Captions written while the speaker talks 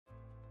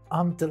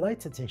I'm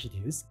delighted to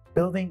introduce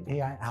Building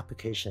AI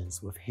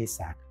Applications with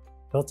Haystack,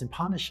 built in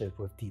partnership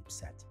with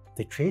DeepSet,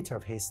 the creator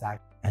of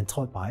Haystack and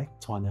taught by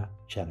Tuana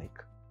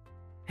Çelik.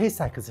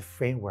 Haystack is a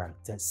framework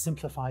that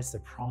simplifies the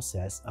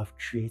process of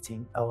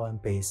creating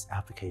LLM-based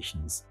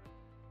applications.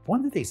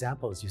 One of the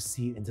examples you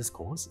see in this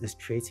course is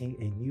creating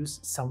a news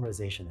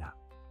summarization app.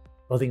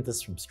 Building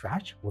this from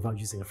scratch without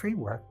using a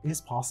framework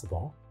is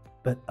possible,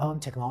 but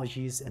LLM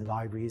technologies and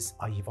libraries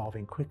are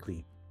evolving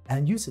quickly,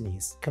 and user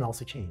needs can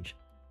also change.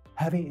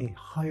 Having a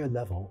higher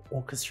level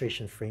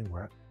orchestration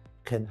framework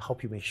can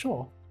help you make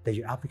sure that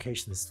your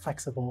application is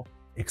flexible,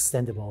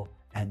 extendable,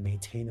 and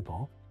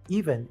maintainable,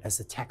 even as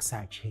the tech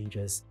stack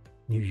changes,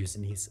 new user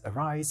needs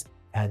arise,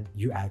 and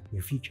you add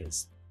new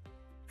features.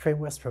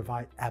 Frameworks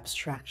provide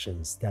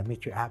abstractions that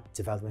make your app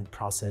development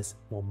process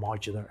more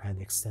modular and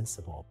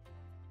extensible.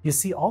 You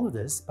see all of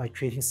this by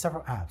creating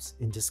several apps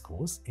in this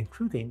course,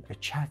 including a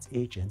chat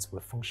agent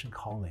with function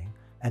calling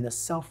and a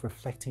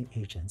self-reflecting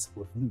agent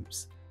with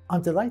loops.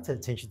 I'm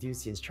delighted to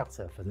introduce the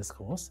instructor for this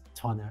course,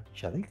 Tuana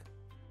Çelik,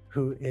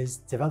 who is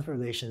Developer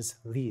Relations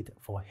Lead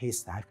for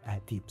Haystack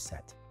at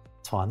DeepSet.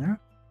 Tuana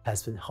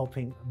has been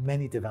helping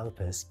many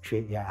developers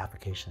create AI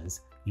applications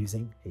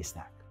using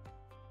Haystack.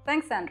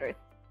 Thanks, Andrew.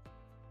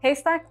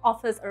 Haystack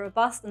offers a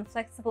robust and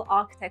flexible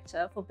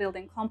architecture for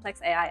building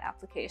complex AI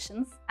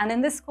applications, and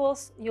in this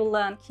course, you'll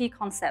learn key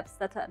concepts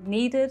that are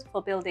needed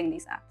for building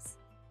these apps.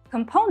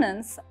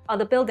 Components are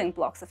the building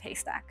blocks of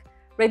Haystack.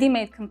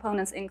 Ready-made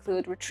components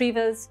include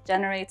retrievers,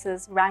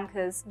 generators,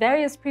 rankers,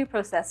 various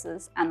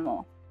preprocessors, and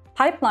more.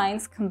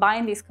 Pipelines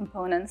combine these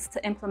components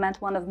to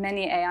implement one of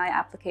many AI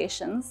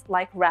applications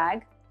like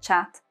RAG,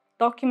 chat,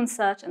 document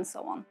search, and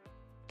so on.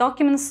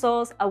 Document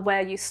stores are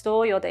where you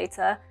store your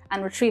data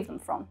and retrieve them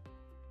from.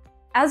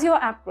 As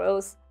your app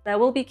grows, there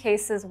will be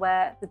cases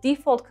where the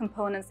default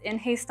components in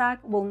Haystack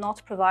will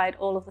not provide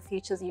all of the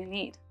features you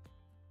need.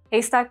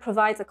 Haystack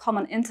provides a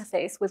common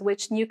interface with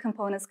which new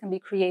components can be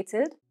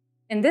created.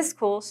 In this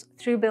course,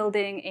 through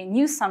building a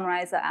new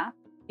summarizer app,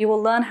 you will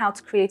learn how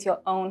to create your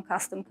own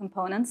custom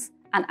components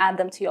and add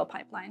them to your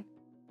pipeline.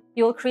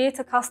 You will create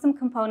a custom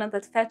component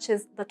that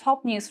fetches the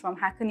top news from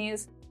Hacker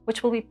News,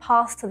 which will be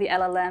passed to the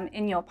LLM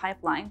in your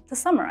pipeline to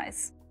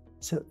summarize.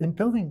 So in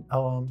building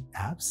LLM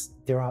apps,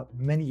 there are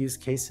many use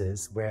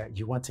cases where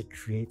you want to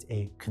create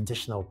a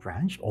conditional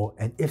branch or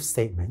an if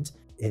statement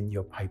in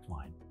your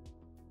pipeline.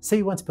 Say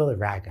you want to build a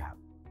RAG app.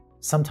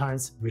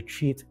 Sometimes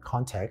retrieved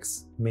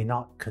context may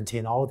not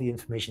contain all the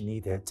information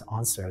needed to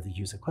answer the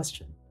user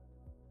question.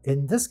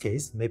 In this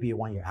case, maybe you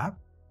want your app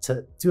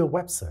to do a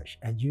web search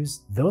and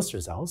use those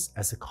results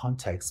as a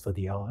context for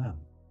the LLM.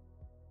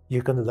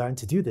 You're going to learn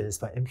to do this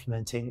by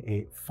implementing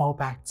a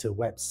fallback to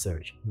web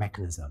search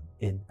mechanism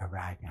in a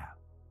RAG app.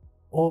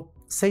 Or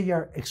say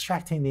you're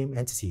extracting name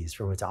entities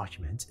from a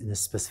document in a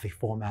specific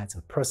format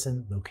of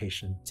person,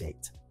 location,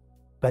 date.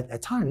 But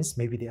at times,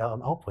 maybe the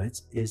LLM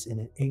output is in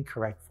an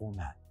incorrect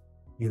format.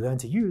 You learn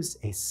to use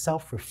a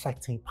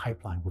self-reflecting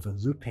pipeline with a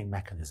looping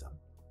mechanism,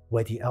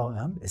 where the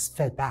LLM is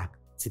fed back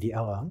to the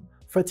LLM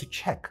for it to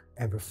check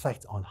and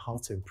reflect on how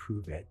to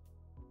improve it.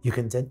 You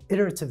can then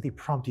iteratively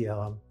prompt the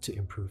LLM to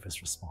improve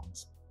its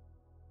response.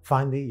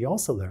 Finally, you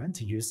also learn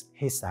to use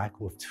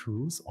Haystack with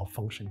tools or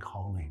function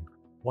calling.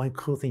 One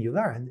cool thing you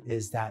learn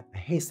is that a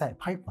Haystack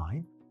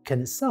pipeline can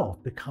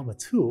itself become a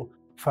tool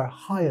for a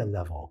higher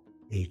level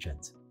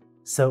agent.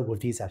 So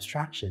with these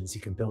abstractions, you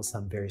can build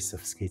some very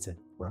sophisticated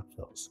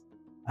workflows.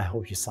 I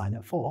hope you sign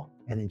up for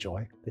and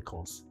enjoy the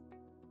course.